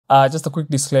Just a quick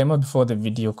disclaimer before the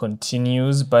video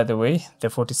continues. By the way, the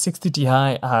 4060 Ti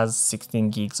has 16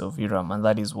 gigs of VRAM, and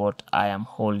that is what I am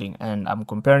holding. And I'm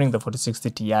comparing the 4060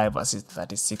 Ti versus the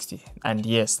 3060. And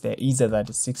yes, there is a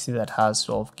 3060 that has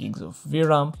 12 gigs of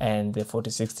VRAM, and the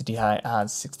 4060 Ti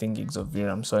has 16 gigs of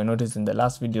VRAM. So I noticed in the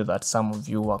last video that some of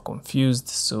you were confused,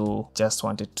 so just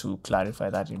wanted to clarify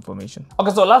that information.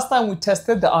 Okay, so last time we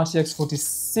tested the RTX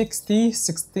 4060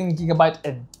 16GB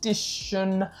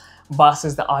edition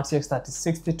versus the RTX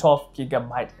 3060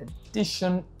 12GB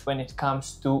edition when it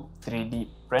comes to 3D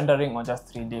rendering or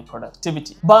just 3D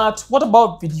productivity. But what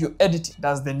about video editing?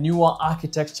 Does the newer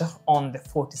architecture on the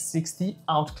 4060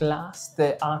 outclass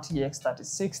the RTX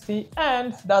 3060?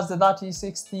 And does the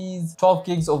 3060's 12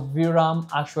 gigs of VRAM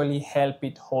actually help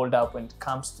it hold up when it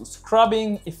comes to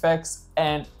scrubbing, effects,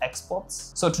 and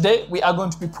exports? So today we are going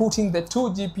to be putting the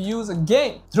two GPUs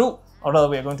again through, or rather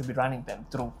we are going to be running them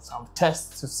through some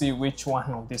tests to see which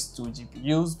one of these two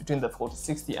GPUs between the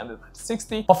 4060 and the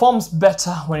 3060 performs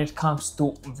better when it comes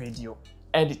to video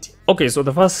editing. Okay, so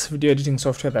the first video editing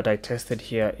software that I tested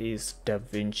here is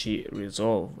DaVinci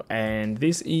Resolve, and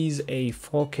this is a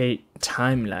 4K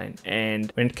timeline. And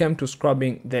when it came to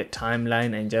scrubbing the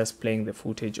timeline and just playing the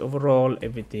footage, overall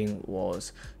everything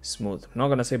was smooth. I'm not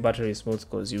gonna say battery smooth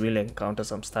because you will encounter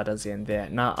some stutters here and there.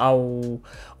 Now,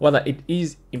 it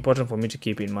is important for me to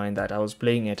keep in mind that I was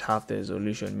playing at half the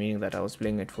resolution, meaning that I was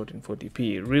playing at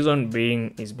 1440p. Reason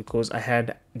being is because I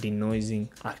had denoising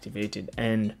activated,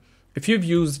 and if you've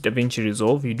used DaVinci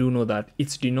Resolve, you do know that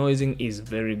its denoising is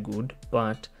very good,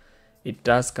 but it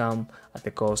does come at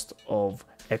the cost of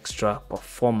extra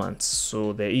performance.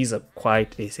 So there is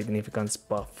quite a significant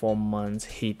performance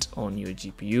hit on your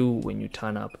GPU when you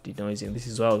turn up denoising. This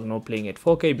is why I was not playing at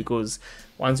 4K, because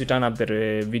once you turn up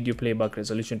the video playback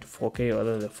resolution to 4K, or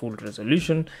the full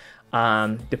resolution,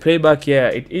 the playback here,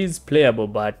 it is playable,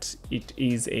 but it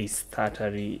is a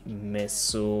stuttery mess.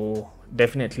 So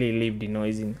definitely leave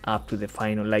denoising up to the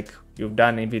final. Like, you've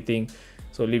done everything,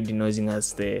 so leave denoising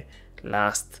as the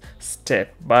last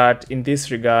step. But in this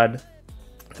regard,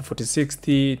 the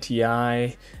 4060 Ti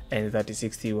and the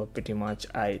 3060 were pretty much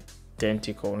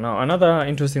identical. Now, another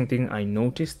interesting thing I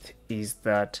noticed is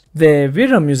that the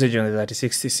VRAM usage on the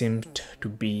 3060 seemed to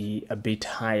be a bit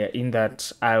higher, in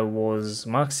that I was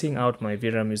maxing out my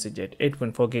VRAM usage at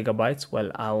 8.4GB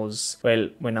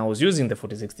when I was using the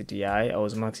 4060 Ti, I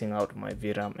was maxing out my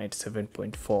VRAM at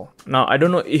 7.4. Now, I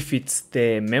don't know if it's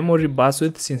the memory bus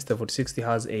width, since the 4060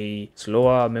 has a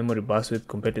slower memory bus width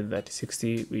compared to the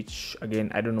 3060, which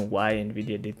again, I don't know why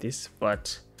Nvidia did this,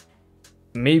 but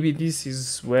maybe this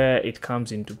is where it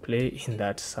comes into play, in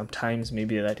that sometimes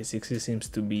maybe the 3060 seems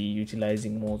to be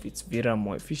utilizing more of its VRAM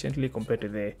more efficiently compared to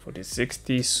the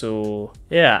 4060. So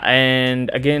yeah, and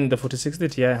again, the 4060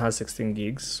 Ti has 16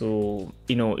 gigs, so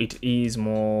you know, it has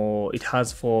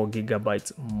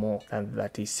 4GB more than the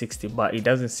 3060, but it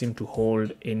doesn't seem to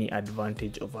hold any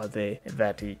advantage over the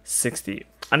 3060.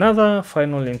 Another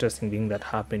final interesting thing that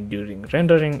happened during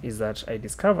rendering is that I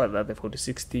discovered that the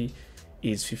 4060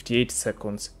 is 58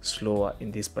 seconds slower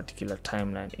in this particular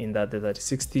timeline, in that the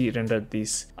 3060 rendered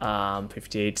this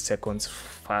 58 seconds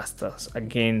faster. So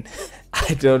again,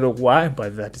 I don't know why,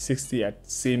 but the 3060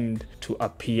 seemed to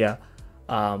appear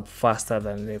faster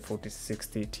than the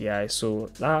 4060 Ti. So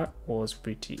that was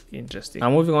pretty interesting. Now,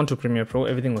 moving on to Premiere Pro,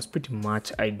 everything was pretty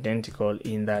much identical,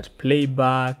 in that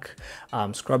playback,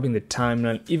 scrubbing the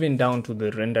timeline, even down to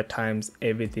the render times,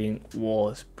 everything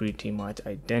was pretty much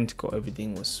identical.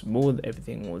 Everything was smooth,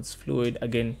 everything was fluid.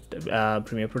 Again,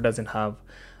 Premiere Pro doesn't have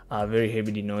a very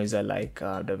heavy denoiser like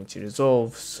DaVinci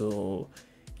Resolve, so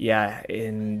yeah,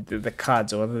 and the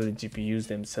cards, or rather the GPUs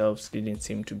themselves, didn't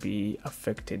seem to be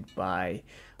affected by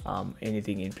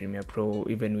anything in Premiere Pro,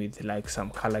 even with like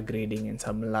some color grading and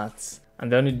some LUTs.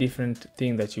 And the only different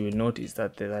thing that you will notice is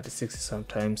that the 3060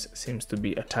 sometimes seems to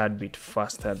be a tad bit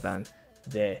faster than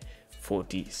the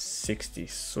 4060.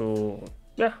 So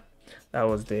yeah, that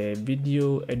was the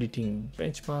video editing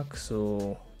benchmark.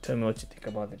 So tell me what you think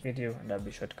about the video, and I'll be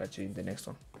sure to catch you in the next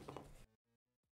one.